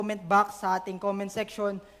comment box sa ating comment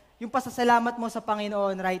section yung pasasalamat mo sa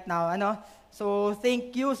Panginoon right now. So,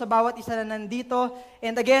 thank you sa bawat isa na nandito.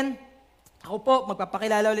 And again, ako po,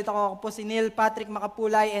 magpapakilala ulit ako. Ako po si Neil Patrick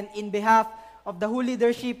Makapulay, and in behalf of the whole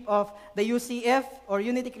leadership of the UCF or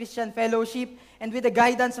Unity Christian Fellowship, and with the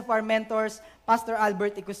guidance of our mentors, Pastor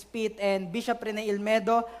Albert Icuspit and Bishop Rene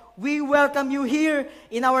Ilmedo, we welcome you here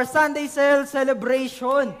in our Sunday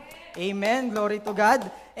celebration. Amen. Glory to God.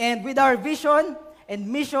 And with our vision and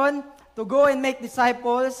mission to go and make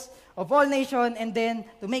disciples of all nations, and then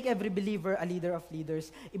to make every believer a leader of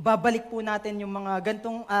leaders. Ibabalik po natin yung mga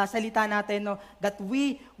gantong salita natin, no, that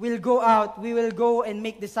we will go out, we will go and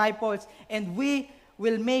make disciples, and we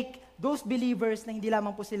will make those believers na hindi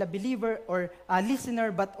lamang po sila believer or listener,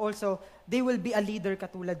 but also they will be a leader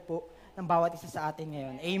katulad po ng bawat isa sa atin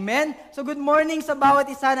ngayon. Amen? So good morning sa bawat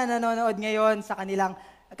isa na nanonood ngayon sa kanilang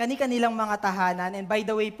mga tahanan. And by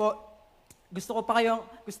the way po, gusto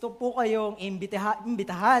po kayong imbitahan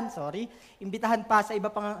pa sa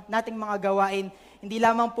iba pang nating mga gawain. Hindi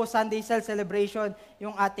lamang po Sunday celebration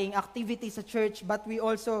yung ating activities sa church, but we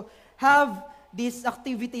also have these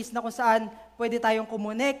activities na kung saan pwede tayong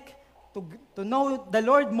kumonek to know the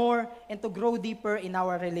Lord more and to grow deeper in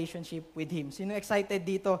our relationship with Him. Sino excited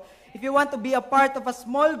dito? If you want to be a part of a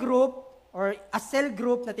small group or a cell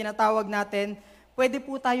group na tinatawag natin, pwede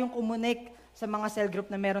po tayong kumonek sa mga cell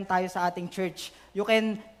group na meron tayo sa ating church. You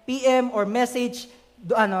can PM or message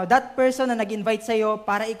that person na nag-invite sa'yo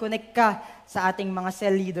para i-connect ka sa ating mga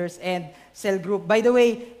cell leaders and cell group. By the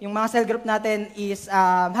way, yung mga cell group natin is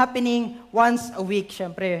happening once a week.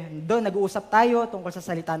 Siyempre, doon nag-uusap tayo tungkol sa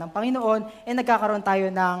salita ng Panginoon and nagkakaroon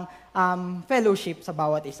tayo ng fellowship sa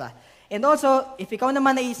bawat isa. And also, if ikaw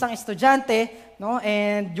naman ay isang estudyante, no,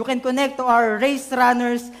 and you can connect to our Race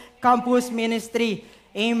Runners Campus Ministry.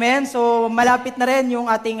 Amen. So, malapit na rin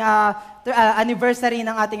yung ating anniversary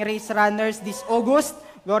ng ating Race Runners this August.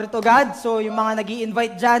 Glory to God. So, yung mga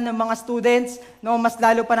nag-i-invite dyan ng mga students, no, mas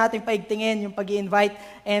lalo pa natin paigtingin yung pag-i-invite.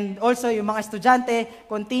 And also, yung mga estudyante,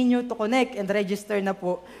 continue to connect and register na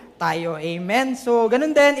po tayo. Amen. So,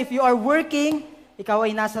 ganun din, if you are working, ikaw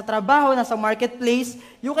ay nasa trabaho, nasa marketplace,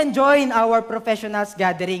 you can join our professionals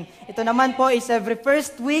gathering. Ito naman po is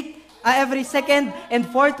every second and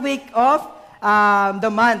fourth week of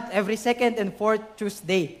the month, every second and fourth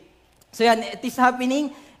Tuesday. So yan, it is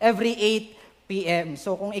happening every 8 p.m.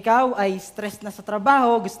 So kung ikaw ay stressed na sa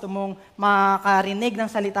trabaho, gusto mong makarinig ng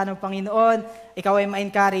salita ng Panginoon, ikaw ay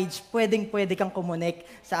ma-encourage, pwede kang kumonek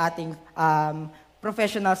sa ating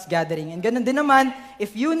professionals gathering. And ganun din naman,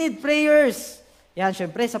 if you need prayers, yan,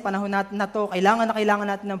 syempre, sa panahon natin na to, kailangan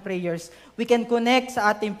natin ng prayers. We can connect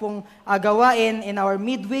sa ating pong gawain in our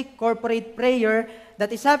midweek corporate prayer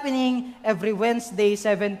that is happening every Wednesday,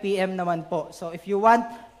 7 p.m. naman po. So if you want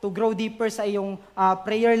to grow deeper sa iyong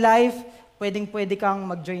prayer life, pwede kang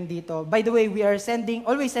mag-join dito. By the way, we are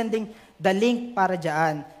always sending the link para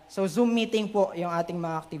dyan. So Zoom meeting po yung ating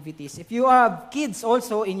mga activities. If you have kids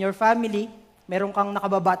also in your family, meron kang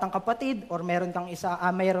nakababatang kapatid or meron kang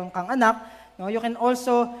anak, no, you can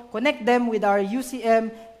also connect them with our UCM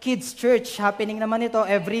Kids Church. Happening naman ito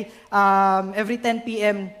every 10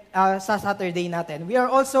 p.m. Sa Saturday natin. We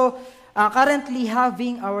are also currently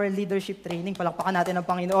having our leadership training. Palakpakan natin ang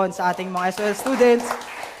Panginoon sa ating mga SOL students.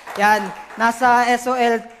 Yan, nasa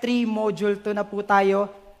SOL 3 Module 2 na po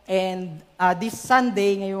tayo. And this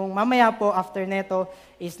Sunday, ngayong mamaya po, after neto,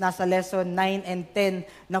 is nasa lesson 9 and 10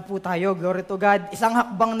 na po tayo. Glory to God. Isang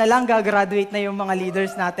hakbang na lang, gagraduate na yung mga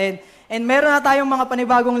leaders natin. And meron na tayong mga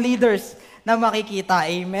panibagong leaders na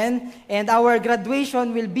makikita. Amen? And our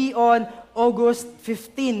graduation will be on August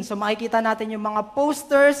 15. So makikita natin yung mga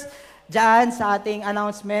posters dyan sa ating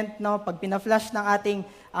announcement, no, pag pina-flash ng ating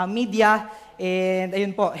media. And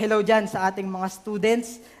ayun po, hello dyan sa ating mga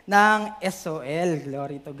students ng SOL.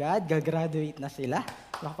 Glory to God, gagraduate na sila.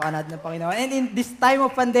 Lakpakan natin ng Panginoon. And in this time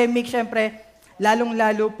of pandemic, syempre,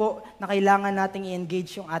 lalong-lalo po na kailangan nating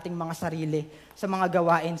i-engage yung ating mga sarili sa mga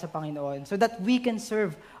gawain sa Panginoon so that we can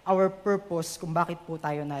serve our purpose kung bakit po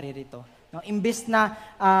tayo naririto. No, imbes na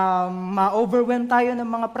ma-overwhelm tayo ng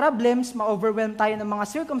mga problems, ma-overwhelm tayo ng mga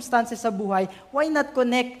circumstances sa buhay, why not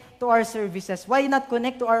connect to our services? Why not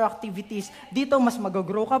connect to our activities? Dito mas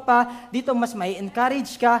mag-grow ka pa, dito mas may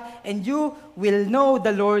encourage ka, and you will know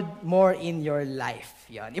the Lord more in your life.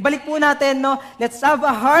 Yan. Ibalik po natin, no? Let's have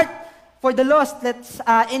a heart for the lost. Let's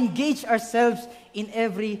engage ourselves in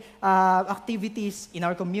every activities in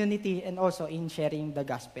our community and also in sharing the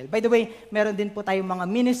gospel. By the way, meron din po tayong mga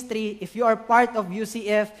ministry. If you are part of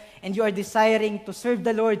UCF and you are desiring to serve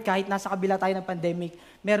the Lord kahit nasa kabila tayo ng pandemic,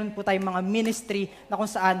 meron po tayong mga ministry na kung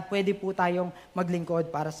saan pwede po tayong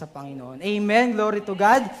maglingkod para sa Panginoon. Amen. Glory to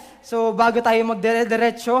God. So bago tayo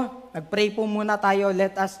magdire-diretso, nag-pray po muna tayo.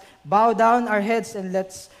 Let us bow down our heads and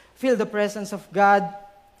let's feel the presence of God.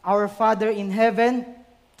 Our Father in heaven,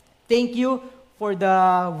 thank you for the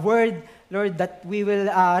word, Lord, that we will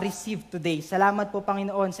receive today. Salamat po,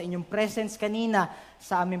 Panginoon, sa inyong presence kanina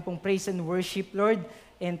sa aming pong praise and worship, Lord.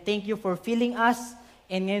 And thank you for filling us.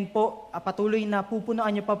 And ngayon po, patuloy na pupunuan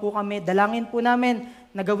niyo pa po kami. Dalangin po namin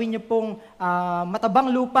na gawin niyo pong matabang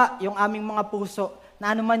lupa yung aming mga puso,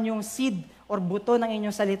 na anuman yung seed or buto ng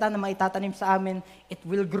inyong salita na maitatanim sa amin, it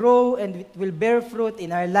will grow and it will bear fruit in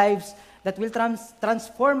our lives that will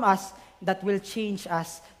transform us, that will change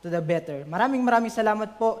us to the better. Maraming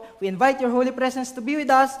salamat po. We invite your Holy Presence to be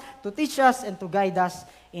with us, to teach us, and to guide us.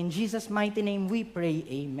 In Jesus' mighty name we pray.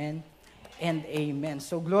 Amen and amen.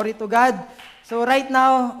 So glory to God. So right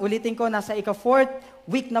now, ulitin ko, nasa ika-4th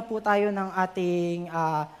week na po tayo ng ating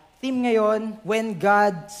theme ngayon, When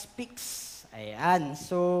God Speaks. Ayan.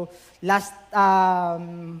 So last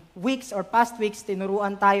weeks or past weeks,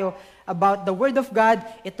 tinuruan tayo about the Word of God.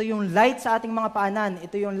 Ito yung light sa ating mga paanan.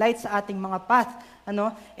 Ito yung light sa ating mga path.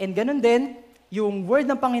 And ganun din, yung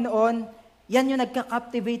Word ng Panginoon, yan yung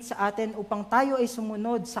nagka-captivate sa atin upang tayo ay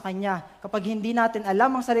sumunod sa Kanya. Kapag hindi natin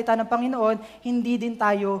alam ang salita ng Panginoon, hindi din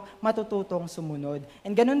tayo matututong sumunod.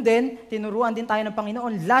 And ganun din, tinuruan din tayo ng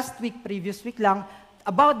Panginoon last week, previous week lang,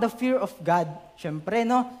 about the fear of God. Siyempre,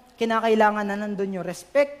 kinakailangan na nandun yung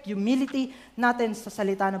respect, humility natin sa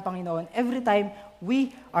salita ng Panginoon every time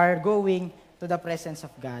we are going to the presence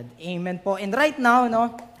of God. Amen po. And right now,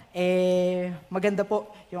 maganda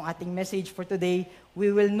po yung ating message for today.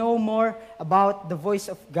 We will know more about the voice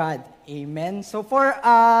of God. Amen. So for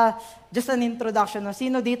just an introduction,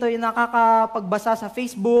 sino dito yung nakakapagbasa sa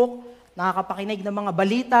Facebook, nakakapakinig ng mga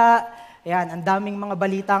balita? Ayan, ang daming mga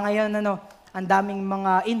balita ngayon, ang daming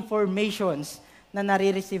mga informations na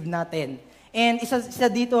nare-receive natin. And isa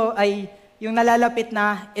dito ay yung nalalapit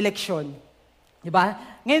na eleksyon. Diba?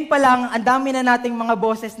 Ngayon pa lang, ang dami na nating mga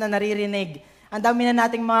boses na naririnig. Ang dami na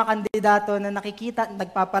nating mga kandidato na nakikita at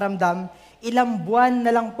nagpaparamdam. Ilang buwan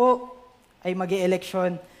na lang po ay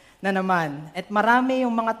mag-e-eleksyon na naman. At marami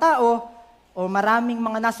yung mga tao o maraming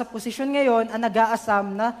mga nasa posisyon ngayon ang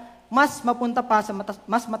nag-aasam na mas mapunta pa sa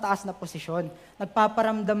mas mataas na posisyon.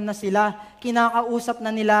 Nagpaparamdam na sila, kinakausap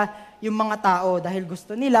na nila yung mga tao dahil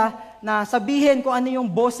gusto nila na sabihin kung ano yung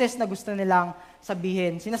boses na gusto nilang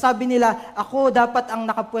sabihin. Sinasabi nila, ako dapat ang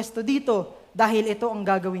nakapwesto dito dahil ito ang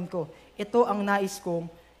gagawin ko. Ito ang nais kong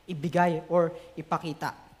ibigay or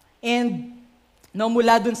ipakita. And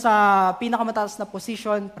mula dun sa pinakamataas na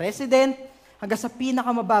position, president, hanggang sa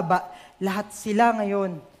pinakamababa, lahat sila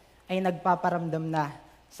ngayon ay nagpaparamdam na.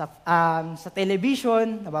 Sa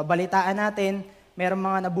television, nababalitaan natin, merong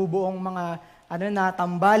mga nabubuong mga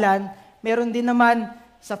tambalan. Meron din naman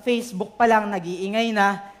sa Facebook pa lang nag-iingay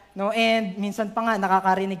na, and minsan pa nga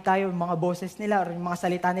nakakarinig tayo yung mga boses nila or yung mga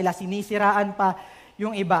salita nila, sinisiraan pa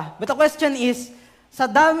yung iba. But the question is, sa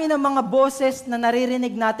dami ng mga boses na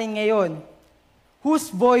naririnig natin ngayon, whose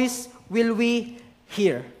voice will we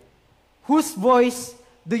hear? Whose voice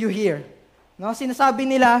do you hear? Sinasabi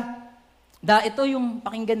nila, ito yung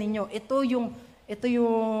pakinggan ninyo, ito yung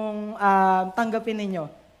tanggapin ninyo.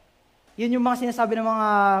 Yun yung mga sinasabi ng mga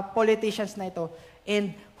politicians na ito.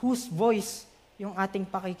 And whose voice yung ating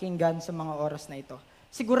pakikinggan sa mga oras na ito.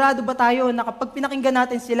 Sigurado ba tayo na kapag pinakinggan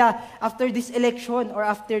natin sila after this election or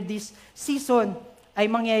after this season, ay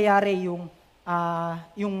mangyayari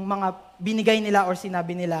yung mga binigay nila or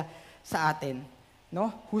sinabi nila sa atin?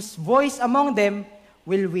 Whose voice among them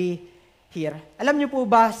will we hear? Alam niyo po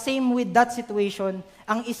ba, same with that situation,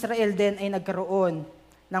 ang Israel din ay nagkaroon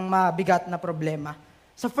ng mabigat na problema.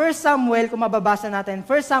 Sa 1 Samuel, kung mababasa natin, 1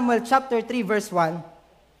 Samuel chapter 3 verse 1,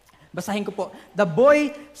 basahin ko po. The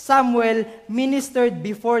boy Samuel ministered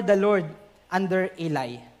before the Lord under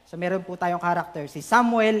Eli. So meron po tayong character, si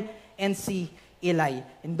Samuel and si Eli.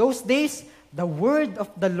 In those days, the word of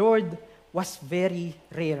the Lord was very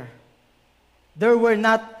rare. There were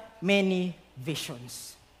not many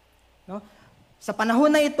visions. Sa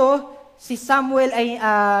panahon na ito, si Samuel ay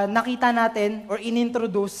nakita natin or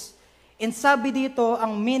inintroduce. And sabi dito,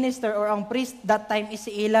 ang minister or ang priest that time is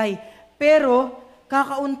si Eli. Pero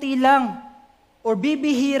kakaunti lang or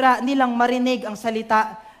bibihira nilang marinig ang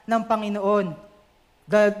salita ng Panginoon.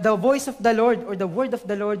 The voice of the Lord or the word of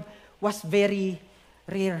the Lord was very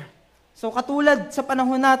rare. So katulad sa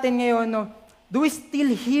panahon natin ngayon, Do we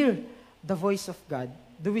still hear the voice of God?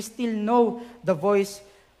 Do we still know the voice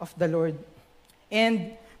of the Lord?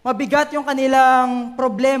 And mabigat yung kanilang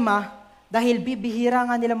problema dahil bibihira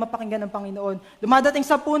nga nila mapakinggan ng Panginoon. Dumadating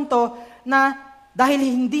sa punto na dahil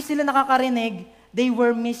hindi sila nakakarinig, they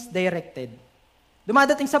were misdirected.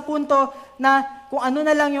 Dumadating sa punto na kung ano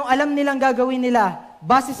na lang yung alam nilang gagawin nila,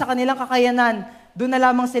 base sa kanilang kakayanan, doon na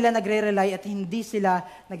lamang sila nagre-rely at hindi sila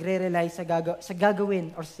nagre-rely sa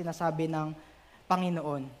gagawin or sa sinasabi ng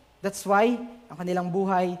Panginoon. That's why ang kanilang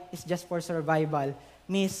buhay is just for survival,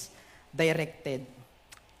 misdirected.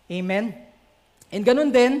 Amen? And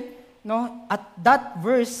ganun din, no, at that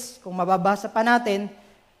verse, kung mababasa pa natin,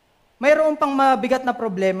 mayroon pang mabigat na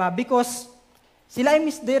problema because sila ay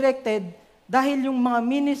misdirected dahil yung mga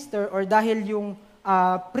minister or dahil yung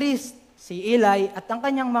priest, si Eli at ang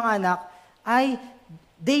kanyang mga anak, ay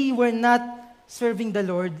they were not serving the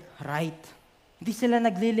Lord right. Hindi sila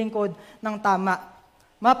naglilingkod ng tama.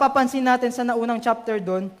 Mapapansin natin sa naunang chapter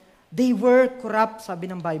doon, they were corrupt, sabi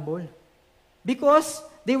ng Bible. Because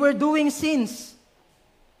they were doing sins.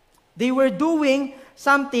 They were doing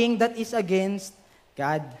something that is against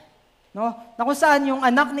God. No? Na kung saan yung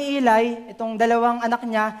anak ni Eli, itong dalawang anak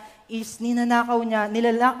niya, is nilalakaw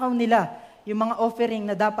nila yung mga offering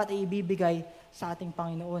na dapat ay ibibigay sa ating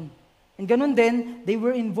Panginoon. And ganun din, they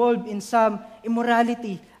were involved in some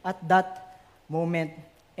immorality at that moment.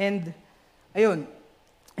 And, ayun.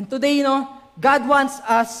 And today, God wants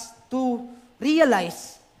us to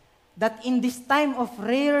realize that in this time of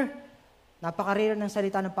napaka-rare ng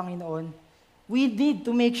salita ng Panginoon, we need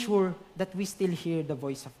to make sure that we still hear the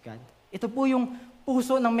voice of God. Ito po yung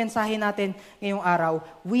puso ng mensahe natin ngayong araw.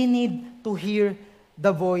 We need to hear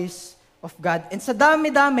the voice of God. And sa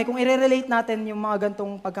dami-dami, kung i-relate natin yung mga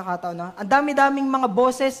gantong pagkakataon, ang dami-daming mga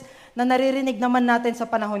boses na naririnig naman natin sa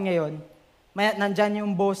panahon ngayon. Nandyan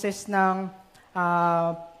yung boses ng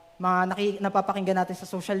mga napapakinggan natin sa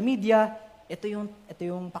social media. Ito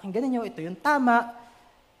yung pakinggan niyo, ito yung tama.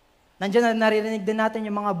 Nandiyan na naririnig din natin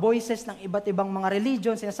yung mga voices ng iba't ibang mga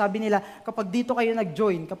religion. Sinasabi nila, kapag dito kayo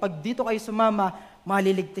nag-join, kapag dito kayo sumama,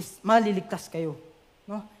 maliligtas kayo.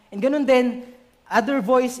 No? And ganun din, other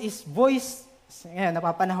voice is voice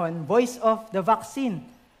of the vaccine.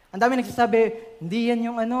 Ang dami nagsasabi, hindi yan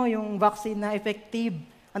yung vaccine na effective.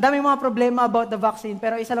 Ang dami mga problema about the vaccine,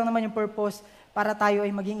 pero isa lang naman yung purpose para tayo ay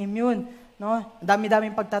maging immune. No? Ang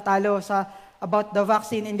dami-daming pagtatalo about the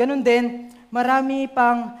vaccine. And ganun din, marami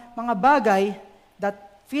pang mga bagay that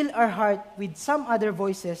fill our heart with some other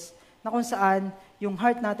voices na kung saan yung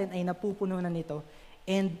heart natin ay napupuno na nito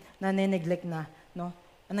and nane-neglect na. No?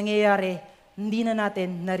 Ang nangyayari, hindi na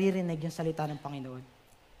natin naririnig yung salita ng Panginoon.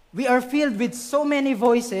 We are filled with so many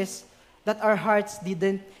voices that our hearts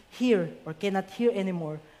didn't hear or cannot hear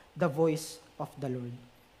anymore the voice of the Lord.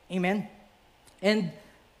 Amen? And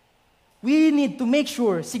we need to make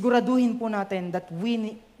sure, siguraduhin po natin that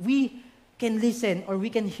we can listen or we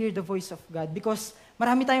can hear the voice of God because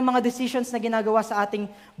marami tayong mga decisions na ginagawa sa ating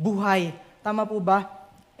buhay. Tama po ba?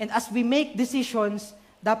 And as we make decisions,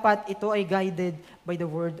 dapat ito ay guided by the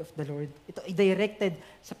word of the Lord. Ito ay directed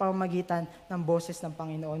sa pamamagitan ng boses ng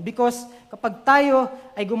Panginoon. Because kapag tayo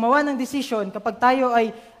ay gumawa ng decision, kapag tayo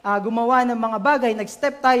ay gumawa ng mga bagay,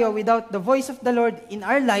 nag-step tayo without the voice of the Lord in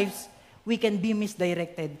our lives, we can be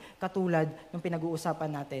misdirected, katulad ng pinag-uusapan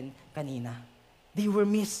natin kanina. They were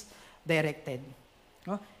misdirected.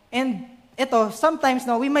 No? And ito, sometimes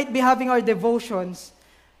we might be having our devotions,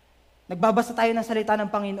 nagbabasa tayo ng salita ng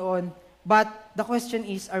Panginoon, but the question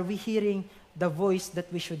is, are we hearing the voice that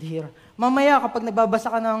we should hear? Mamaya, kapag nagbabasa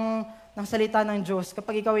ka ng salita ng Diyos,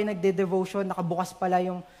 kapag ikaw ay nagde-devotion, nakabukas pala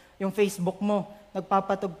yung Facebook mo,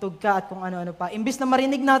 nagpapatugtog ka at kung ano-ano pa. Imbis na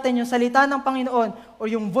marinig natin yung salita ng Panginoon or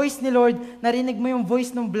yung voice ni Lord, narinig mo yung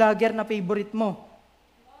voice ng vlogger na favorite mo.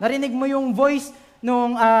 Narinig mo yung voice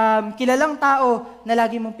ng kilalang tao na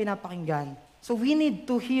lagi mong pinapakinggan. So we need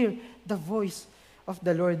to hear the voice of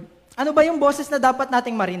the Lord. Ano ba yung boses na dapat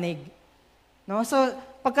nating marinig? No? So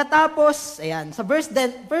pagkatapos, ayan, sa verse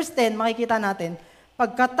 10 makikita natin,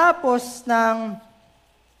 pagkatapos ng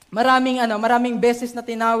maraming beses na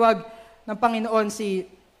tinawag ng Panginoon si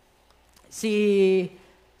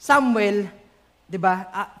Samuel, 'di ba?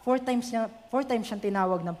 4 times siyang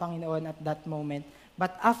tinawag ng Panginoon at that moment.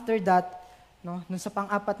 But after that, nung sa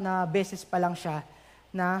pang-apat na beses pa lang siya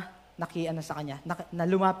na sa kanya, na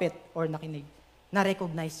lumapit or nakinig,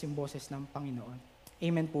 na-recognize yung boses ng Panginoon.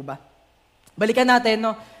 Amen po ba? Balikan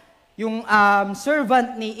natin, yung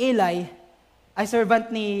servant ni Eli,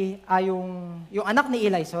 yung anak ni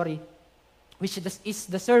Eli, which is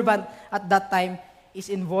the servant at that time,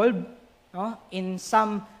 is involved in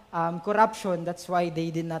some corruption. That's why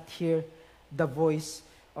they did not hear the voice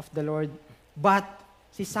of the Lord. But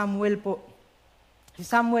si Samuel po, si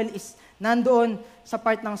Samuel is nandoon sa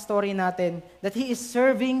part ng story natin that he is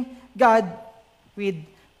serving God with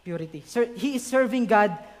purity. He is serving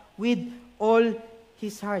God with all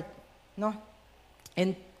his heart. No?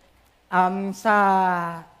 And sa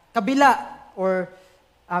kabila or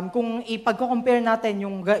kung ipagko-compare natin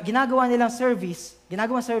yung ginagawa service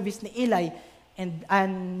ni Eli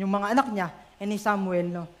and yung mga anak niya and ni Samuel,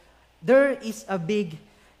 no, there is a big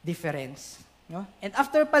difference. No? And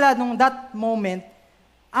after pala nung that moment,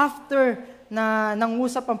 after na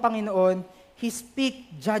nangusap ang Panginoon, He speak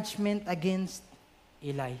judgment against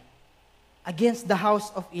Eli, against the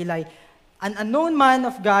house of Eli. An unknown man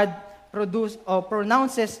of God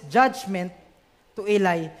pronounces judgment to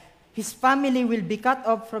Eli. His family will be cut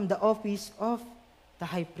off from the office of the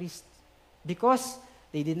high priest because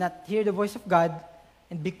they did not hear the voice of God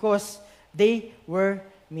and because they were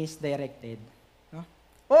misdirected. No?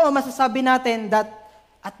 Oo, masasabi natin that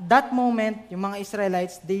at that moment, yung mga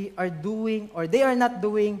Israelites, they are serving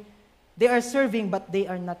but they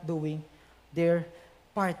are not doing their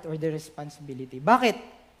part or their responsibility. Bakit?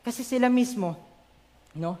 Kasi sila mismo,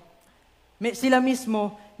 no? Sila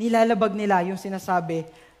mismo, nilalabag nila yung sinasabi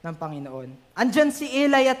ng Panginoon. Andyan si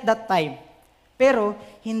Eli at that time, pero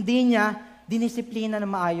hindi niya dinisiplina na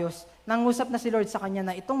maayos. Nangusap na si Lord sa kanya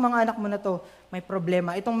na itong mga anak mo na to, may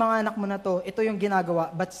problema. Itong mga anak mo na to, ito yung ginagawa,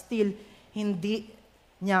 but still, hindi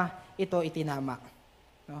niya ito itinama.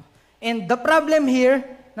 No? And the problem here,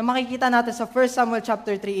 na makikita natin sa 1 Samuel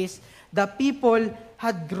chapter 3 is, the people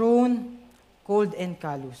had grown cold and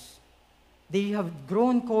callous. They have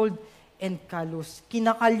grown cold and callous.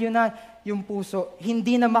 Kinakalyo na yung puso.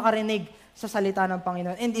 Hindi na makarinig sa salita ng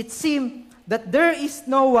Panginoon. And it seemed that there is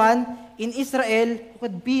no one in Israel who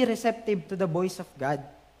could be receptive to the voice of God.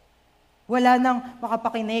 Wala nang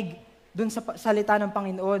makapakinig dun sa salita ng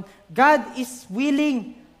Panginoon. God is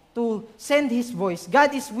willing to send His voice.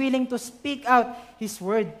 God is willing to speak out His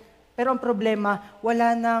word. Pero ang problema,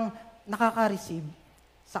 wala nang nakaka-receive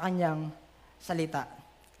sa Kanyang salita.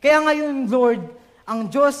 Kaya ngayon, Lord,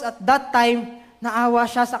 ang Diyos at that time, naawa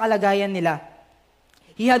siya sa kalagayan nila.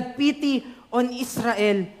 He had pity on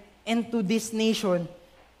Israel and to this nation.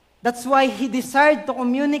 That's why He desired to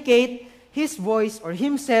communicate His voice or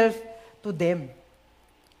Himself to them.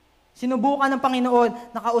 Sinubukan ng Panginoon,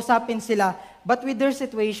 nakausapin sila, but with their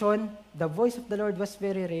situation, the voice of the Lord was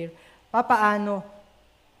very rare. Papaano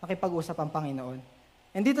makipag-usap ang Panginoon?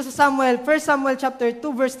 And dito sa 1 Samuel chapter 2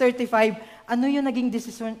 verse 35, ano yung naging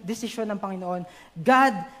desisyon ng Panginoon?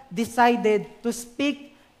 God decided to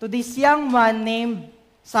speak to this young man named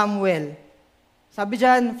Samuel. Sabi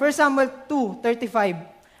dyan, 1 Samuel 2:35,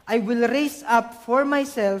 I will raise up for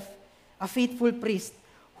myself a faithful priest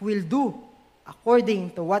who will do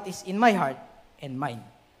according to what is in my heart and mind.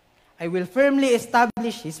 I will firmly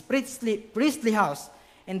establish his priestly house,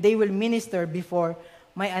 and they will minister before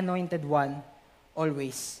my anointed one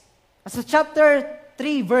always. Sa chapter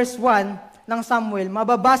 3, verse 1 ng Samuel,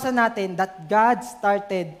 mababasa natin that God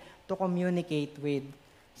started to communicate with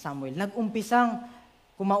Samuel. Nag-umpisang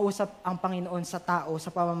kumausap ang Panginoon sa tao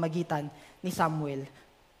sa pamamagitan ni Samuel.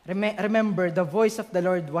 Remember, the voice of the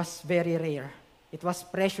Lord was very rare. It was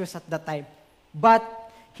precious at that time. But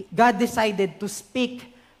God decided to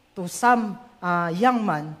speak to some young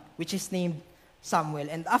man, which is named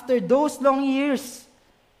Samuel. And after those long years,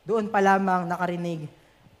 doon pa lamang nakarinig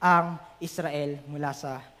ang Israel mula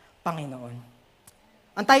sa Panginoon.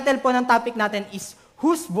 Ang title po ng topic natin is,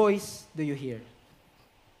 Whose Voice Do You Hear?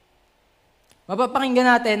 Mapapakinggan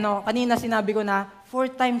natin, no? Kanina sinabi ko na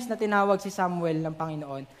 4 times na tinawag si Samuel ng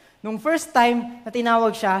Panginoon. Nung first time na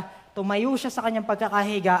tinawag siya, tumayo siya sa kanyang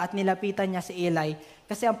pagkakahiga at nilapitan niya si Eli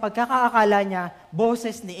kasi ang pagkakaakala niya,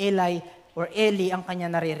 boses ni Eli or Eli ang kanya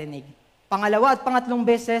naririnig. Pangalawa at pangatlong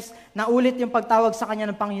beses, naulit yung pagtawag sa kanya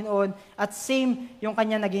ng Panginoon at same yung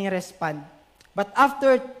kanya naging respond. But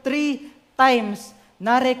after 3 times,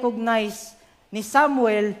 na-recognize ni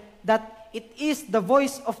Samuel that it is the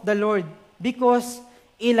voice of the Lord because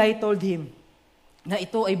Eli told him na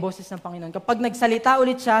ito ay boses ng Panginoon. Kapag nagsalita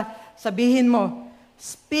ulit siya, sabihin mo,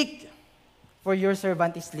 speak, for your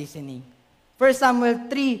servant is listening. 1 Samuel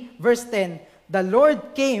 3, verse 10, the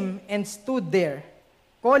Lord came and stood there,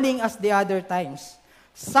 calling us the other times,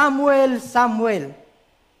 Samuel, Samuel.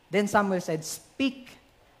 Then Samuel said, speak,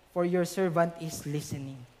 for your servant is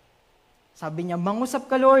listening. Sabi niya, mangusap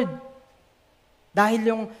ka, Lord, dahil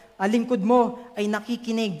yung lingkod mo ay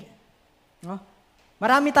nakikinig. No?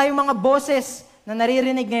 Marami tayong mga boses na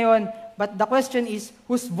naririnig ngayon, but the question is,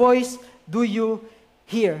 whose voice do you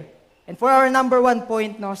hear? And for our number 1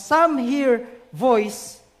 point, no, some hear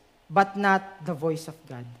voice, but not the voice of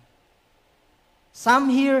God. Some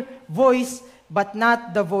hear voice, but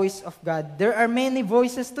not the voice of God. There are many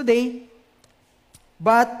voices today,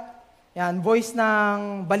 but voice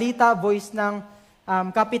ng balita, voice ng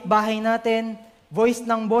kapitbahay natin, voice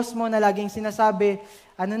ng boss mo na laging sinasabi,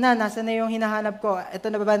 nasa na yung hinahanap ko? Ito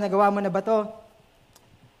na ba, nagawa mo na ba to?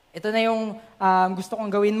 Ito na yung gusto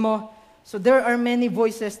kong gawin mo. So there are many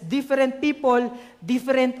voices, different people,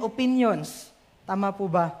 different opinions. Tama po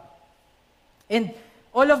ba? And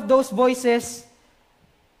all of those voices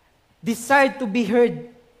desire to be heard.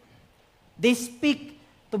 They speak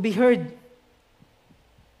to be heard.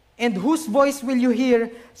 And whose voice will you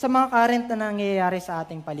hear sa mga current na nangyayari sa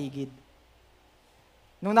ating paligid?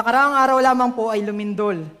 Nung nakaraang araw lamang po ay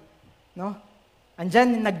lumindol, no?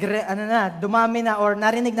 Andyan, dumami na, or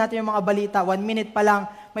narinig natin yung mga balita, 1 minute pa lang,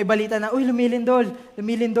 may balita na, uy,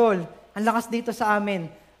 lumilindol, ang lakas dito sa amin.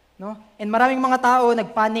 No? And maraming mga tao,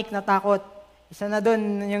 nagpanik, natakot. Isa na doon,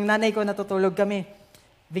 yung nanay ko, natutulog kami.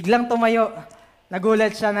 Biglang tumayo,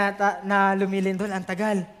 nagulat siya na lumilindol, ang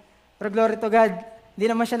tagal. Pero glory to God, hindi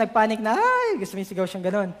naman siya nagpanik na, ay, gusto sigaw siyang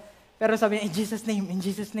ganon. Pero sabi niya, in Jesus' name, in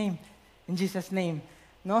Jesus' name, in Jesus' name.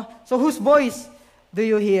 No? So whose voice do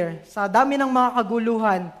you hear? Sa dami ng mga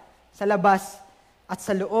kaguluhan sa labas at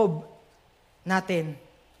sa loob natin,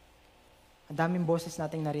 ang daming boses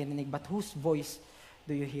nating narinig, but whose voice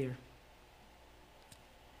do you hear?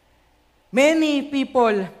 Many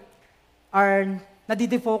people are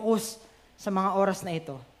nadidefocus sa mga oras na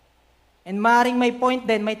ito. And maaaring may point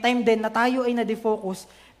din, may time din na tayo ay nadefocus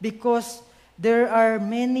because there are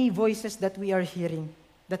many voices that we are hearing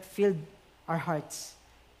that filled our hearts.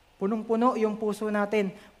 Punong-puno yung puso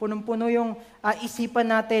natin. Punong-puno yung isipan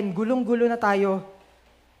natin. Gulong-gulo na tayo.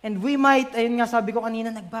 And we might, ayun nga sabi ko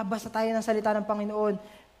kanina, nagbabasa tayo ng salita ng Panginoon.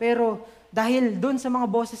 Pero dahil dun sa mga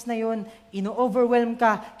boses na yun, ino-overwhelm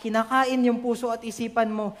ka, kinakain yung puso at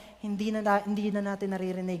isipan mo, hindi na natin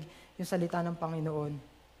naririnig yung salita ng Panginoon.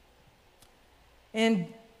 And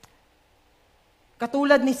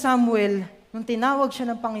katulad ni Samuel, nung tinawag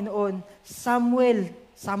siya ng Panginoon, Samuel,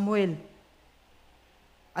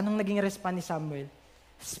 anong naging response ni Samuel?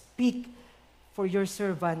 Speak, for your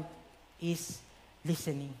servant is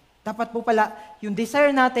listening. Dapat po pala, yung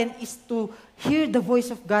desire natin is to hear the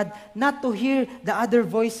voice of God, not to hear the other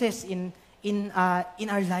voices in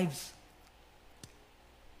our lives.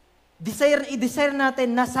 I-desire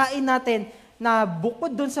natin, nasain natin, na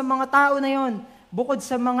bukod dun sa mga tao na yon, bukod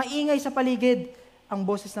sa mga ingay sa paligid, ang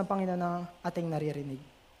boses ng Panginoon ang ating naririnig.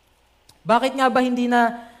 Bakit nga ba hindi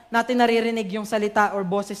na natin naririnig yung salita or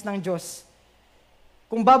boses ng Diyos?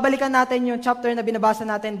 Kung babalikan natin yung chapter na binabasa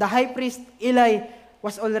natin, the high priest Eli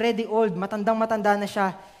was already old, matandang-matanda na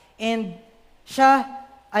siya, and siya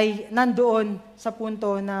ay nandoon sa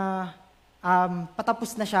punto na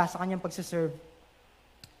patapos na siya sa kanyang pagsaserve.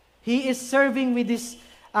 He is serving with his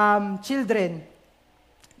children,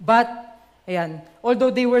 but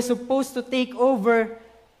although they were supposed to take over,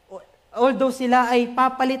 although sila ay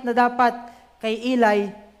papalit na dapat kay Eli,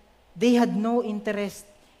 they had no interest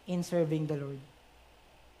in serving the Lord.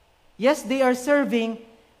 Yes, they are serving,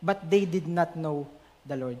 but they did not know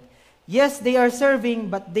the Lord. Yes, they are serving,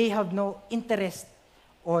 but they have no interest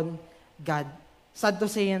on God. Sad to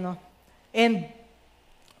say, And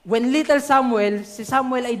when little Samuel, si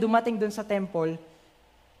Samuel ay dumating dun sa temple,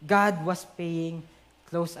 God was paying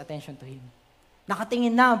close attention to him.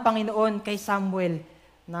 Nakatingin na ang Panginoon kay Samuel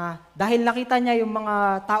na dahil nakita niya yung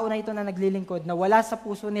mga tao na ito na naglilingkod, na wala sa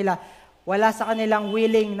puso nila, wala sa kanilang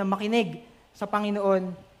willing na makinig sa Panginoon,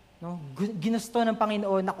 no? Ginusto ng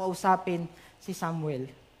Panginoon na kausapin si Samuel.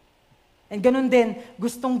 And ganun din,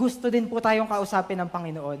 gustong-gusto din po tayong kausapin ng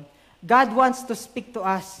Panginoon. God wants to speak to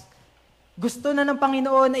us. Gusto na ng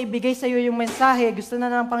Panginoon na ibigay sa iyo yung mensahe, gusto na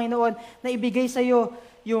ng Panginoon na ibigay sa iyo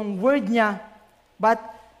yung word niya, but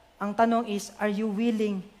ang tanong is, are you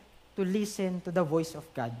willing to listen to the voice of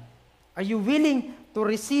God? Are you willing to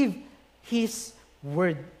receive His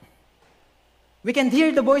word? We can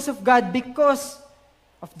hear the voice of God because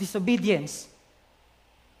of disobedience.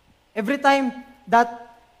 Every time that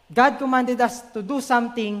God commanded us to do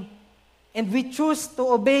something and we choose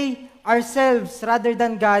to obey ourselves rather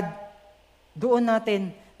than God, doon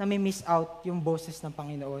natin na may miss out yung boses ng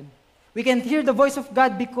Panginoon. We can hear the voice of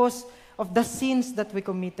God because of the sins that we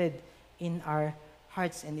committed in our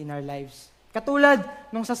hearts and in our lives. Katulad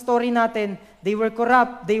nung sa story natin, they were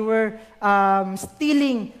corrupt, they were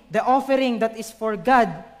stealing the offering that is for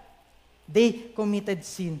God. They committed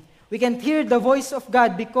sin. We can't hear the voice of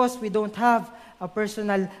God because we don't have a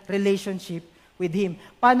personal relationship with Him.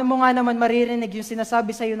 Paano mo nga naman maririnig yung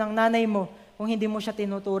sinasabi sa iyo ng nanay mo kung hindi mo siya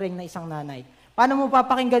tinuturing na isang nanay? Paano mo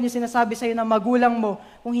papakinggan yung sinasabi sa'yo ng magulang mo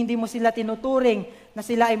kung hindi mo sila tinuturing na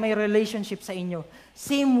sila ay may relationship sa inyo?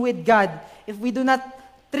 Same with God. If we do not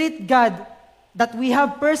treat God that we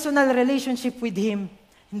have personal relationship with Him,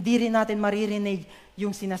 hindi rin natin maririnig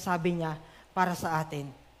yung sinasabi niya para sa atin.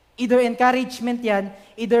 Either encouragement yan,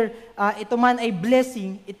 either ito man ay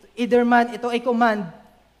blessing, either man ito ay command,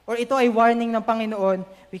 or ito ay warning ng Panginoon,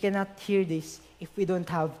 we cannot hear this if we don't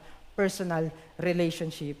have personal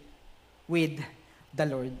relationship with the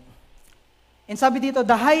Lord. And sabi dito,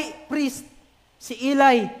 the high priest, si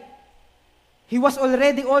Eli, he was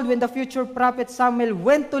already old when the future prophet Samuel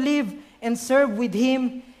went to live and serve with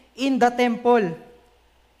him in the temple.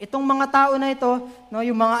 Itong mga tao na ito, no,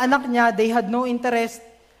 yung mga anak niya, they had no interest,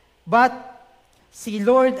 but si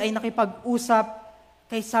Lord ay nakipag-usap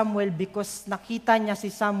kay Samuel because nakita niya si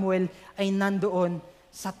Samuel ay nandoon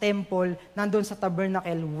sa temple, nandoon sa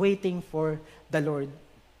tabernacle, waiting for the Lord.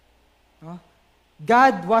 No?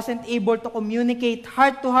 God wasn't able to communicate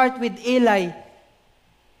heart to heart with Eli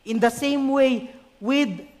in the same way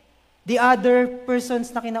with the other persons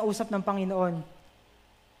na kinausap ng Panginoon.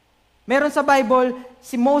 Meron sa Bible,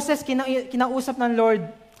 si Moses kinausap ng Lord,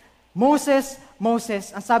 Moses, Moses,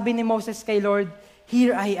 ang sabi ni Moses kay Lord,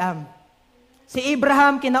 here I am. Si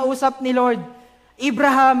Abraham kinausap ni Lord,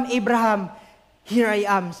 Abraham, Abraham, here I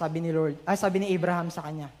am, sabi ni Lord, sabi ni Abraham sa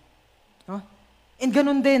kanya. No? And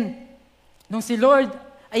ganun din, nung si Lord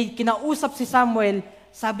ay kinausap si Samuel,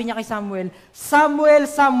 sabi niya kay Samuel, Samuel,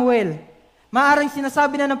 Samuel, maaaring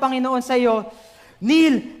sinasabi na ng Panginoon sa iyo,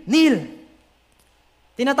 Neil, Neil.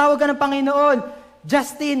 Tinatawag ka ng Panginoon,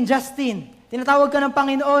 Justin, Justin. Tinatawag ka ng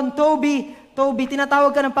Panginoon, Toby, Toby.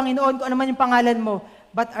 Tinatawag ka ng Panginoon kung ano man yung pangalan mo.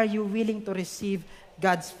 But are you willing to receive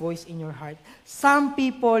God's voice in your heart? Some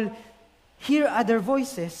people hear other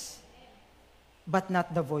voices, but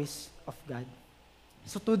not the voice of God.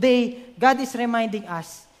 So today, God is reminding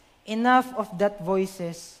us, enough of that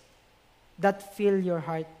voices that fill your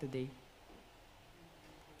heart today.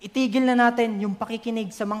 Itigil na natin yung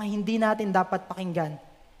pakikinig sa mga hindi natin dapat pakinggan.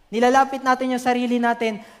 Nilalapit natin yung sarili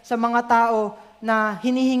natin sa mga tao na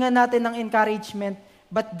hinihinga natin ng encouragement,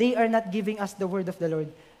 but they are not giving us the word of the Lord.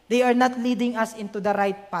 They are not leading us into the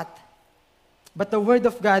right path. But the word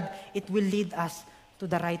of God, it will lead us to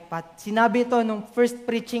the right path. Sinabi ito nung first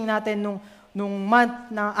preaching natin nung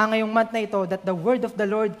month na ngayong month na ito, that the word of the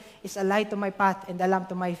Lord is a light to my path and a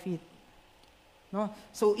lamp to my feet. No?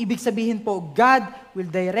 So, ibig sabihin po, God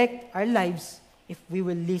will direct our lives if we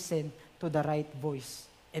will listen to the right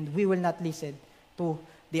voice. And we will not listen to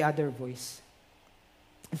the other voice.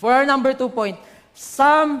 For our number 2 point,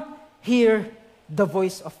 some hear the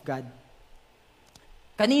voice of God.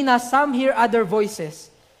 Kanina, some hear other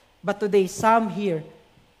voices. But today, some hear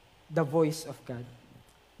the voice of God.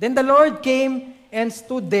 Then the Lord came and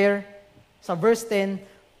stood there, sa verse 10,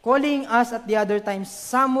 calling us at the other time,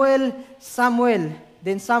 Samuel, Samuel.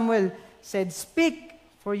 Then Samuel said, speak,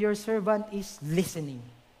 for your servant is listening.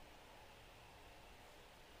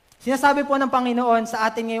 Sinasabi po ng Panginoon sa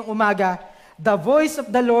atin ngayong umaga, the voice of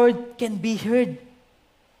the Lord can be heard.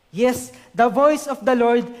 Yes, the voice of the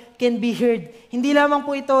Lord can be heard. Hindi lamang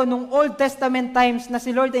po ito nung Old Testament times na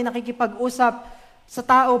si Lord ay nakikipag-usap sa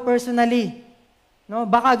tao personally. No?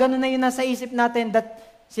 Baka ganun na yun nasa isip natin that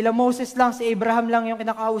sila Moses lang, si Abraham lang yung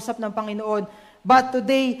kinakausap ng Panginoon. But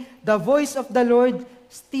today, the voice of the Lord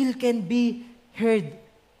still can be heard.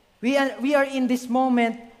 We are in this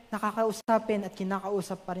moment, nakakausapin at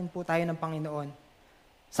kinakausap pa rin po tayo ng Panginoon.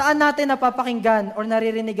 Saan natin napapakinggan or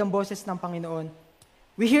naririnig ang boses ng Panginoon?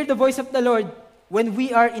 We hear the voice of the Lord when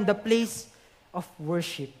we are in the place of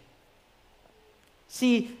worship.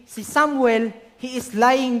 Si Samuel, he is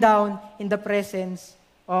lying down in the presence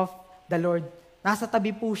of the Lord. Nasa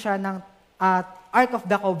tabi po siya ng Ark of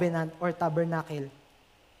the Covenant or Tabernacle.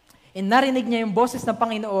 And narinig niya yung boses ng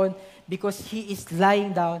Panginoon because he is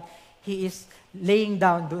lying down, he is laying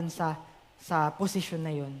down doon sa position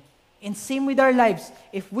na yun. And same with our lives.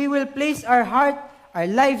 If we will place our heart, our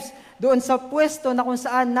lives, doon sa pwesto na kung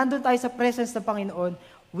saan nandun tayo sa presence ng Panginoon,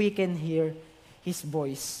 we can hear His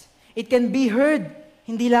voice. It can be heard,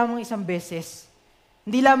 hindi lamang isang beses.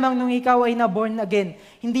 Hindi lamang nung ikaw ay na-born again.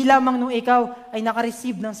 Hindi lamang nung ikaw ay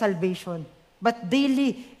naka-receive ng salvation. But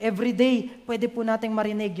daily, every day, pwede po nating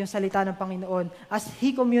marinig yung salita ng Panginoon as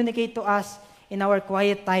He communicate to us in our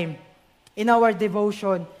quiet time, in our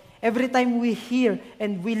devotion. Every time we hear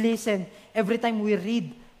and we listen, every time we read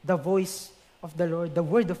the voice of the Lord, the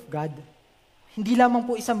Word of God. Hindi lamang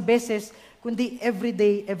po isang beses, kundi every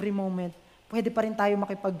day, every moment, pwede pa rin tayo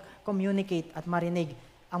makipag-communicate at marinig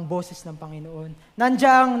ang boses ng Panginoon.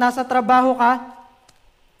 Nandiyan, nasa trabaho ka,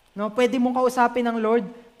 no, pwede mong kausapin ng Lord,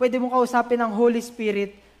 pwede mo kausapin ang Holy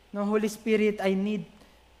Spirit, no, Holy Spirit, I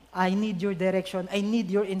need your direction, I need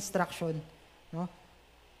your instruction. No?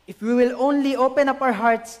 If we will only open up our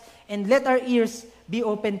hearts and let our ears be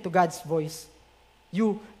open to God's voice,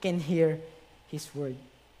 you can hear His word.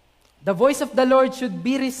 The voice of the Lord should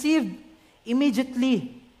be received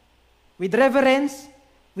immediately with reverence,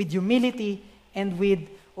 with humility, and with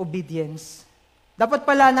obedience. Dapat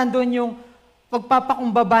pala nandun yung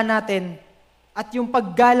pagpapakumbaba natin at yung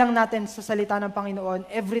paggalang natin sa salita ng Panginoon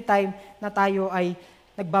every time na tayo ay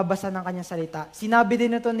nagbabasa ng Kanyang salita. Sinabi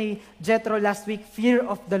din ito ni Jethro last week, fear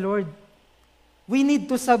of the Lord. We need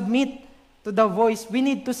to submit to the voice. We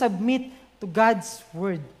need to submit to God's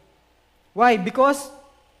word. Why? Because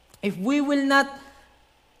if we will not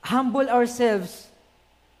humble ourselves,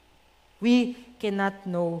 we cannot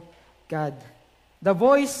know God. The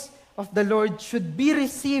voice of the Lord should be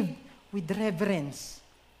received with reverence.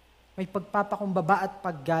 May pagpapakumbaba at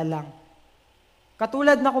paggalang.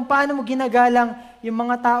 Katulad na kung paano mo ginagalang yung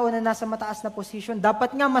mga tao na nasa mataas na posisyon,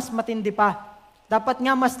 dapat nga mas matindi pa. Dapat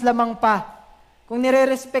nga mas lamang pa. Kung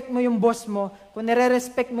nire-respect mo yung boss mo, kung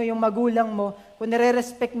nire-respect mo yung magulang mo, kung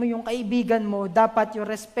nire-respect mo yung kaibigan mo, dapat yung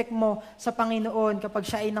respect mo sa Panginoon kapag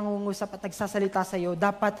siya ay nangungusap at nagsasalita sa iyo,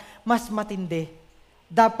 dapat mas matindi.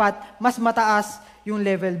 Dapat mas mataas yung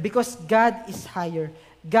level because God is higher.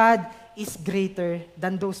 God is greater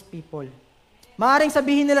than those people. Maaring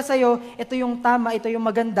sabihin nila sa iyo, ito yung tama, ito yung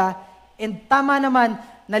maganda, and tama naman,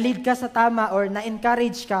 na-lead ka sa tama or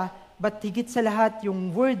na-encourage ka, but higit sa lahat, yung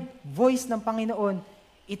voice ng Panginoon,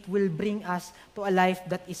 it will bring us to a life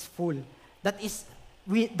that is full. That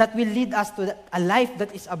will lead us to a life that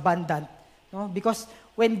is abundant. No? Because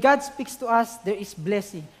when God speaks to us, there is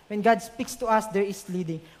blessing. When God speaks to us, there is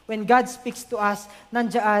leading. When God speaks to us,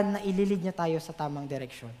 nandiyan na ililid niya tayo sa tamang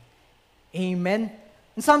direksyon. Amen?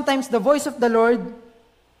 And sometimes the voice of the Lord,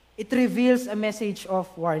 it reveals a message of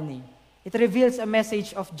warning. It reveals a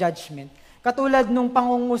message of judgment. Katulad nung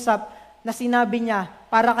pangungusap na sinabi niya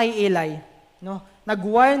para kay Eli. No?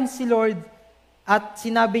 Nag-warn si Lord at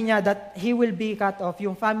sinabi niya that he will be cut off.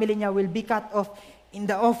 Yung family niya will be cut off in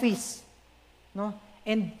the office. No?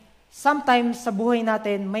 And sometimes sa buhay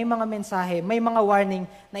natin, may mga mensahe, may mga warning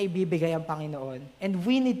na ibibigay ang Panginoon. And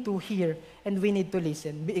we need to hear and we need to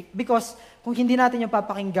listen. Because kung hindi natin yung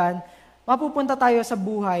papakinggan, mapupunta tayo sa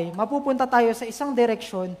buhay, mapupunta tayo sa isang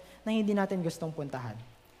direksyon na hindi natin gustong puntahan.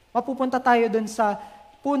 Mapupunta tayo dun sa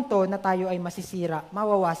punto na tayo ay masisira,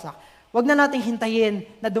 mawawasak. Huwag na nating hintayin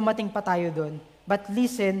na dumating pa tayo dun, but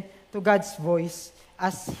listen to God's voice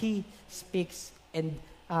as He speaks and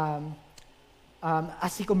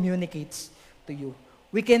as He communicates to you.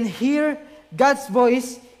 We can hear God's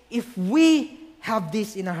voice if we have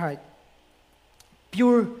this in our heart.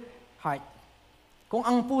 Pure heart. Kung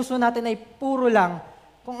ang puso natin ay puro lang,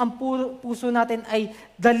 kung ang puso natin ay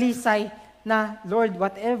dalisay na, Lord,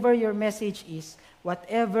 whatever your message is,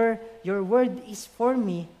 whatever your word is for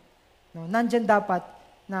me, no, nandyan dapat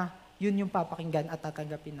na yun yung papakinggan at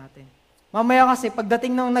tatanggapin natin. Mamaya kasi,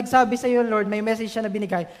 pagdating nung nagsabi sa iyo, Lord, may message siya na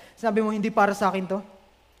binigay, sinabi mo, hindi para sa akin to.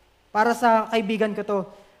 Para sa kaibigan ko to.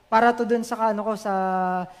 Para to dun sa sa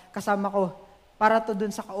kasama ko. Para to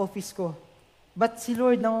dun sa ka-office ko. But si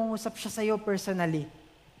Lord, nangungusap siya sa iyo personally.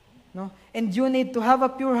 No? And you need to have a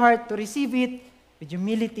pure heart to receive it with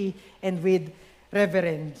humility and with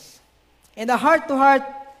reverence. And a heart-to-heart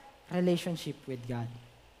relationship with God.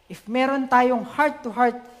 If meron tayong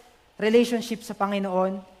heart-to-heart relationship sa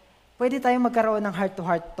Panginoon, pwede tayong magkaroon ng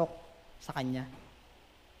heart-to-heart talk sa Kanya.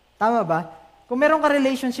 Tama ba? Kung meron ka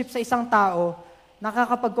relationship sa isang tao,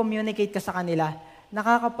 nakakapag-communicate ka sa kanila,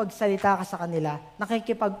 nakakapagsalita ka sa kanila,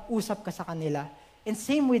 nakikipag-usap ka sa kanila. And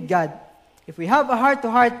same with God. If we have a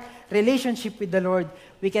heart-to-heart relationship with the Lord,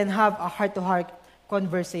 we can have a heart-to-heart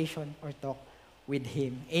conversation or talk with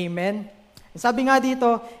Him. Amen? Sabi nga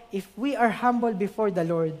dito, if we are humble before the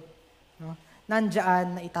Lord, no,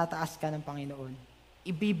 nandyan na itataas ka ng Panginoon.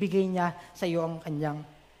 Ibibigay niya sa iyo ang kanyang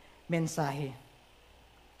mensahe.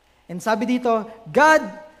 And sabi dito, God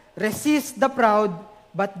resists the proud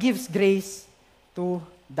but gives grace to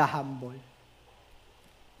the humble.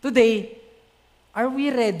 Today, are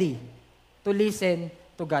we ready to listen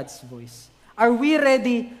to God's voice? Are we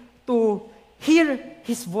ready to hear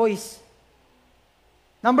His voice?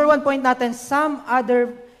 Number 1 point natin, some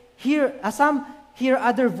hear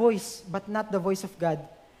other voice, but not the voice of God.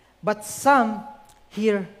 But some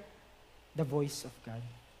hear the voice of God.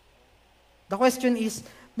 The question is,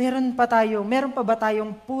 meron pa ba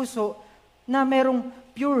tayong puso na merong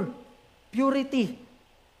purity?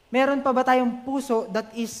 Meron pa ba tayong puso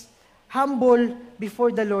that is humble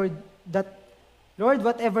before the Lord, that, Lord,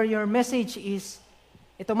 whatever your message is,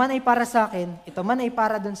 ito man ay para sa akin, ito man ay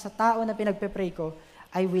para dun sa tao na pinagpe-pray ko,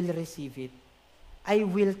 I will receive it. I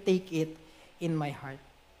will take it in my heart.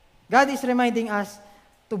 God is reminding us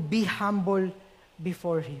to be humble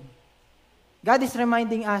before Him. God is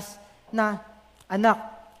reminding us na, anak,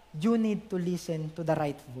 you need to listen to the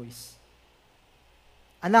right voice.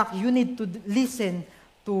 Anak, you need to listen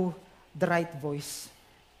to the right voice.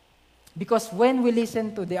 Because when we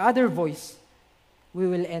listen to the other voice, we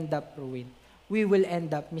will end up ruined. We will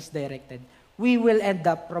end up misdirected. We will end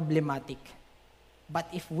up problematic. But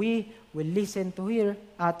if we will listen to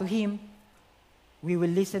Him, we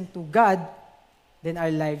will listen to God, then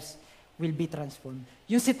our lives will be transformed.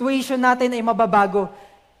 Yung situation natin ay mababago.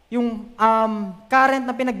 Yung current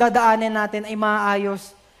na pinagdadaanan natin ay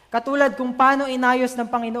maayos. Katulad kung paano inayos ng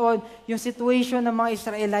Panginoon yung situation ng mga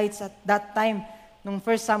Israelites at that time, nung 1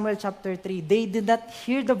 Samuel chapter 3. They did not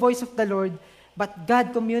hear the voice of the Lord, but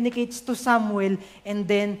God communicates to Samuel, and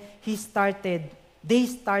then they started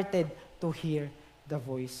to hear the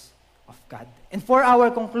voice of God. And for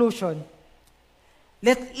our conclusion,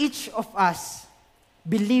 let each of us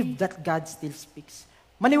believe that God still speaks.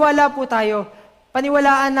 Maniwala po tayo,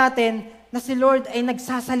 paniwalaan natin na si Lord ay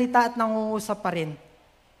nagsasalita at nangungusap pa rin.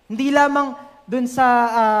 Hindi lamang dun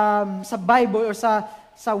sa Bible or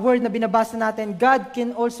sa word na binabasa natin, God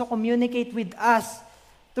can also communicate with us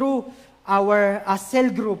through our cell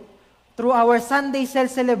group, through our Sunday cell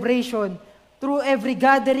celebration, through every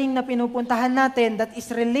gathering na pinupuntahan natin that is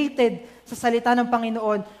related sa salita ng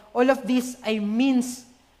Panginoon. All of this ay means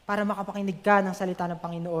para makapakinig ka ng salita ng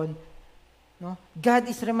Panginoon. No? God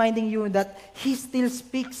is reminding you that He still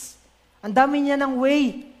speaks. Ang dami niya ng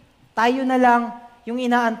way. Tayo na lang yung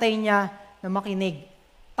inaantay niya na makinig.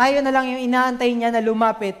 Tayo na lang yung inaantay niya na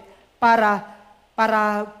lumapit para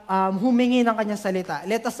humingi ng kanyang salita.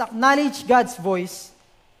 Let us acknowledge God's voice,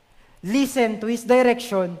 listen to His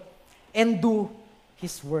direction, and do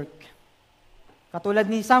His work. Katulad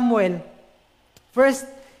ni Samuel, first,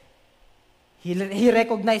 he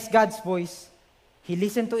recognized God's voice, he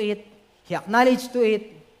listened to it, he acknowledged to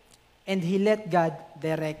it, and he let God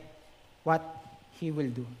direct what he will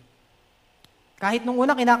do. Kahit nung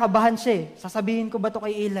una kinakabahan siya, sasabihin ko ba to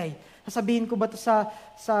kay Eli? Sasabihin ko ba to sa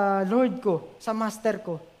Lord ko, sa Master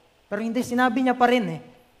ko? Pero hindi, sinabi niya pa rin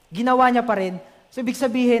Ginawa niya pa rin. So, ibig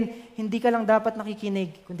sabihin, hindi ka lang dapat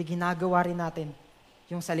nakikinig, kundi ginagawa rin natin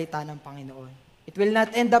yung salita ng Panginoon. It will not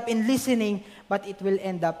end up in listening, but it will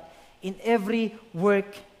end up in every work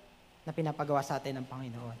na pinapagawa sa atin ng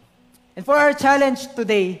Panginoon. And for our challenge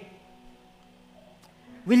today,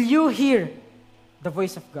 will you hear the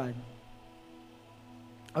voice of God?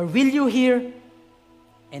 Or will you hear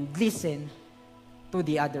and listen to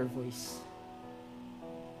the other voice?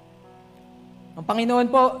 Ang Panginoon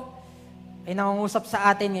po ay nangungusap sa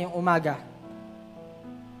atin ngayong umaga.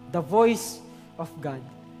 The voice of God.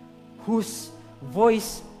 Whose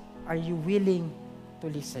voice are you willing to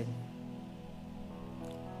listen?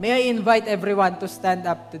 May I invite everyone to stand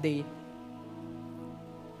up today?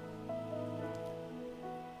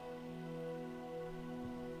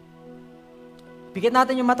 Pikit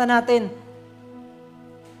natin yung mata natin.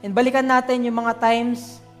 And balikan natin yung mga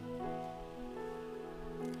times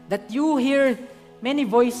that you hear many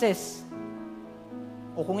voices.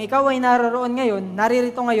 O kung ikaw ay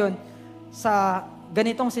naririto ngayon sa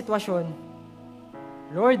ganitong sitwasyon,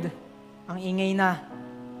 Lord, ang ingay na.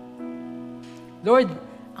 Lord,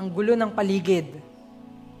 ang gulo ng paligid.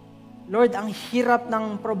 Lord, ang hirap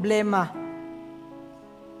ng problema.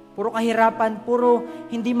 Puro kahirapan, puro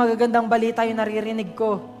hindi magagandang balita yung naririnig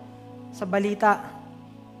ko sa balita.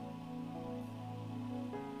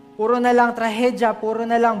 Puro na lang trahedya, puro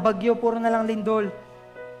na lang bagyo, puro na lang lindol.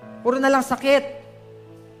 Puro na lang sakit.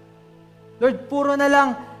 Lord, puro na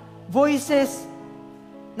lang voices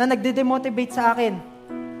na nagde-demotivate sa akin.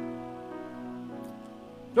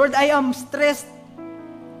 Lord, I am stressed.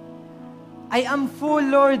 I am full,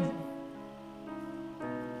 Lord.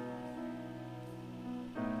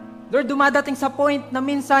 Lord, dumadating sa point na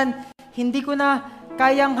minsan, hindi ko na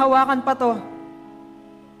kayang hawakan pa to.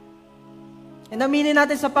 And aminin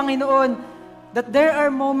natin sa Panginoon that there are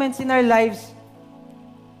moments in our lives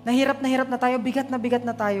na hirap na tayo, bigat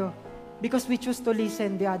na tayo because we choose to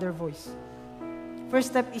listen the other voice.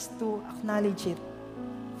 First step is to acknowledge it.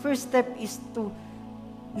 First step is to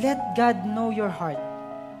let God know your heart.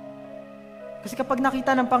 Kasi kapag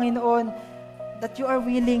nakita ng Panginoon that you are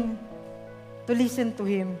willing to listen to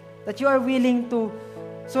Him, that you are willing to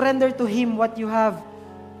surrender to Him what you have,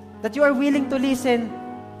 that you are willing to listen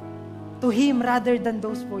to Him rather than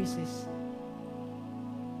those voices.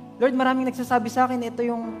 Lord, maraming nagsasabi sa akin, ito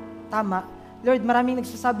yung tama. Lord, maraming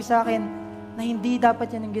nagsasabi sa akin, na hindi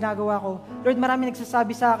dapat yan ang ginagawa ko. Lord, marami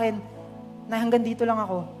nagsasabi sa akin na hanggang dito lang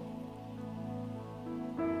ako.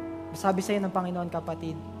 Sabi sa'yo ng Panginoon,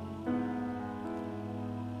 kapatid,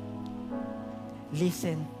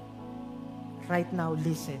 listen. Right now,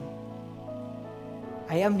 listen.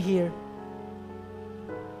 I am here.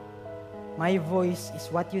 My voice is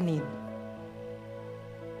what you need.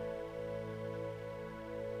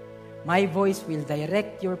 My voice will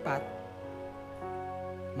direct your path.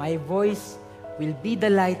 My voice will be the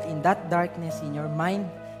light in that darkness in your mind,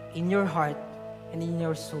 in your heart, and in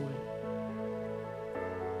your soul.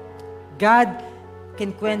 God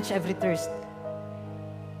can quench every thirst.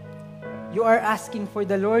 You are asking for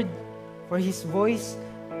the Lord, for His voice.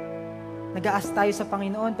 Nag-aas tayo sa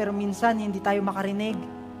Panginoon, pero minsan hindi tayo makarinig.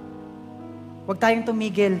 Huwag tayong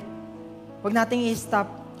tumigil. Huwag nating i-stop.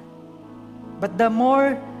 But the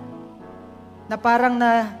more na parang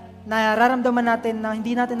nararamdaman natin na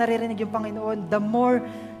hindi natin naririnig yung Panginoon, the more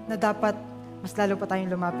na dapat mas lalo pa tayong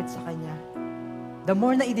lumapit sa Kanya. The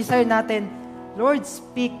more na i-desire natin, Lord,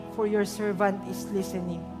 speak, for your servant is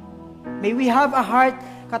listening. May we have a heart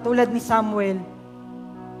katulad ni Samuel.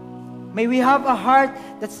 May we have a heart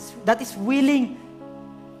that is willing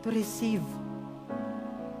to receive.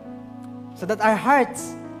 So that our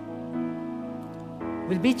hearts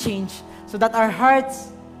will be changed. So that our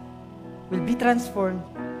hearts will be transformed.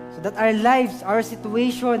 So that our lives, our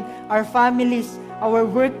situation, our families, our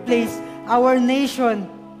workplace, our nation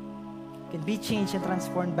can be changed and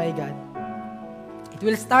transformed by God. It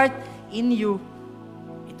will start in you.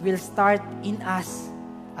 It will start in us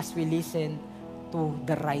as we listen to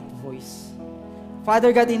the right voice. Father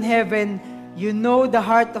God in heaven, you know the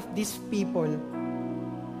heart of these people.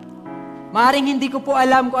 Maaring hindi ko po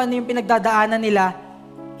alam kung ano yung pinagdadaanan nila,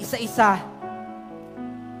 isa-isa.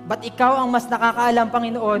 But ikaw ang mas nakakaalam,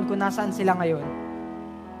 Panginoon, kung nasaan sila ngayon.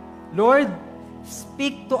 Lord,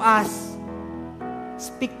 speak to us.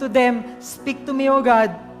 Speak to them. Speak to me, O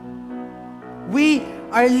God. We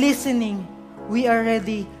are listening. We are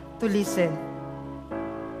ready to listen.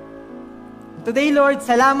 Today, Lord,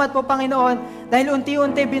 salamat po, Panginoon, dahil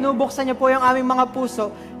unti-unti binubuksan niyo po yung aming mga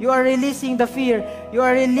puso. You are releasing the fear. You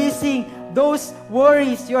are releasing those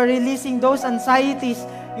worries. You are releasing those anxieties.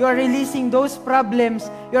 You are releasing those problems.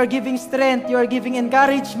 You are giving strength. You are giving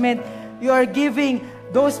encouragement. You are giving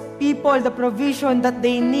those people the provision that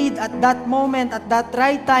they need at that moment, at that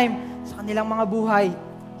right time sa kanilang mga buhay.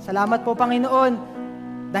 Salamat po, Panginoon,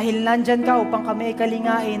 dahil nandyan ka upang kami ay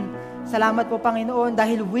kalingain. Salamat po, Panginoon,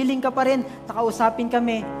 dahil willing ka pa rin na kausapin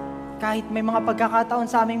kami kahit may mga pagkakataon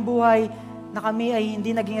sa aming buhay na kami ay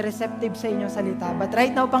hindi naging receptive sa inyong salita. But right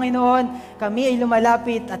now, Panginoon, kami ay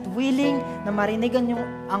lumalapit at willing na marinig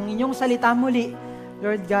ang inyong salita muli.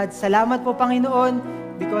 Lord God, salamat po, Panginoon,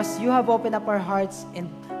 because you have opened up our hearts, and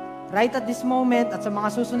right at this moment at sa mga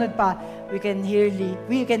susunod pa, we can hear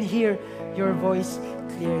your voice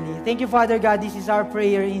clearly. Thank you, Father God. This is our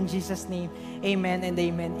prayer in Jesus' name. Amen and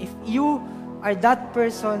amen. If you are that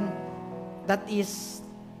person that is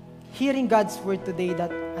hearing God's word today,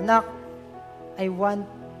 that, anak, I want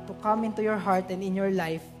to come into your heart and in your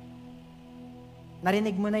life,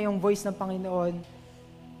 narinig mo na yung voice ng Panginoon,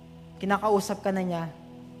 kinakausap ka na niya,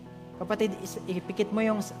 kapatid, ipikit mo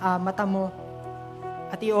yung mata mo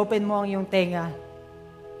at i-open mo ang iyong tenga.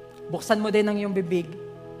 Buksan mo din ang iyong bibig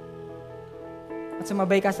at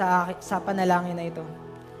sumabay ka sa panalangin na ito.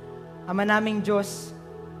 Ama naming Diyos,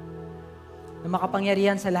 na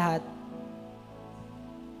makapangyarihan sa lahat,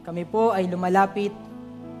 kami po ay lumalapit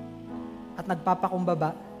at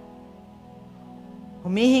nagpapakumbaba.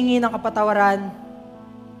 Humihingi ng kapatawaran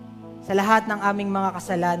sa lahat ng aming mga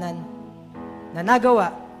kasalanan na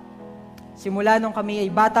nagawa simula nung kami ay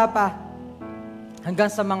bata pa hanggang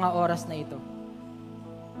sa mga oras na ito.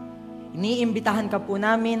 Iniimbitahan ka po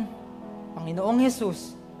namin, Panginoong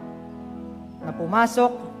Hesus, na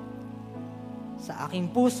pumasok sa aking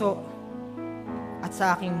puso at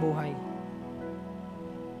sa aking buhay.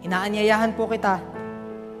 Inaanyayahan po kita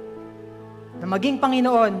na maging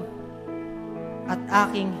Panginoon at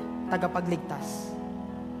aking tagapagligtas.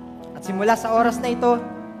 At simula sa oras na ito,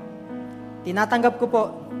 tinatanggap ko po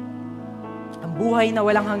ang buhay na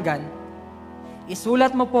walang hanggan.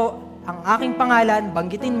 Isulat mo po ang aking pangalan,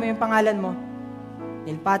 banggitin mo yung pangalan mo,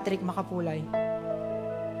 Neil Patrick Makapulay,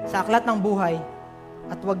 sa aklat ng buhay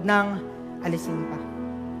at wag nang alisin pa.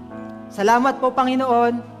 Salamat po,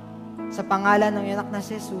 Panginoon, sa pangalan ng anak na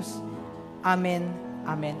si Jesus. Amen,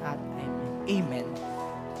 amen, at amen. Amen.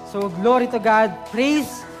 So, glory to God.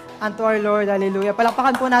 Praise unto our Lord. Hallelujah.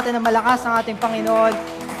 Palakpakan po natin ng malakas ang ating Panginoon.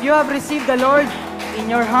 If you have received the Lord in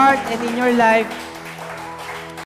your heart and in your life,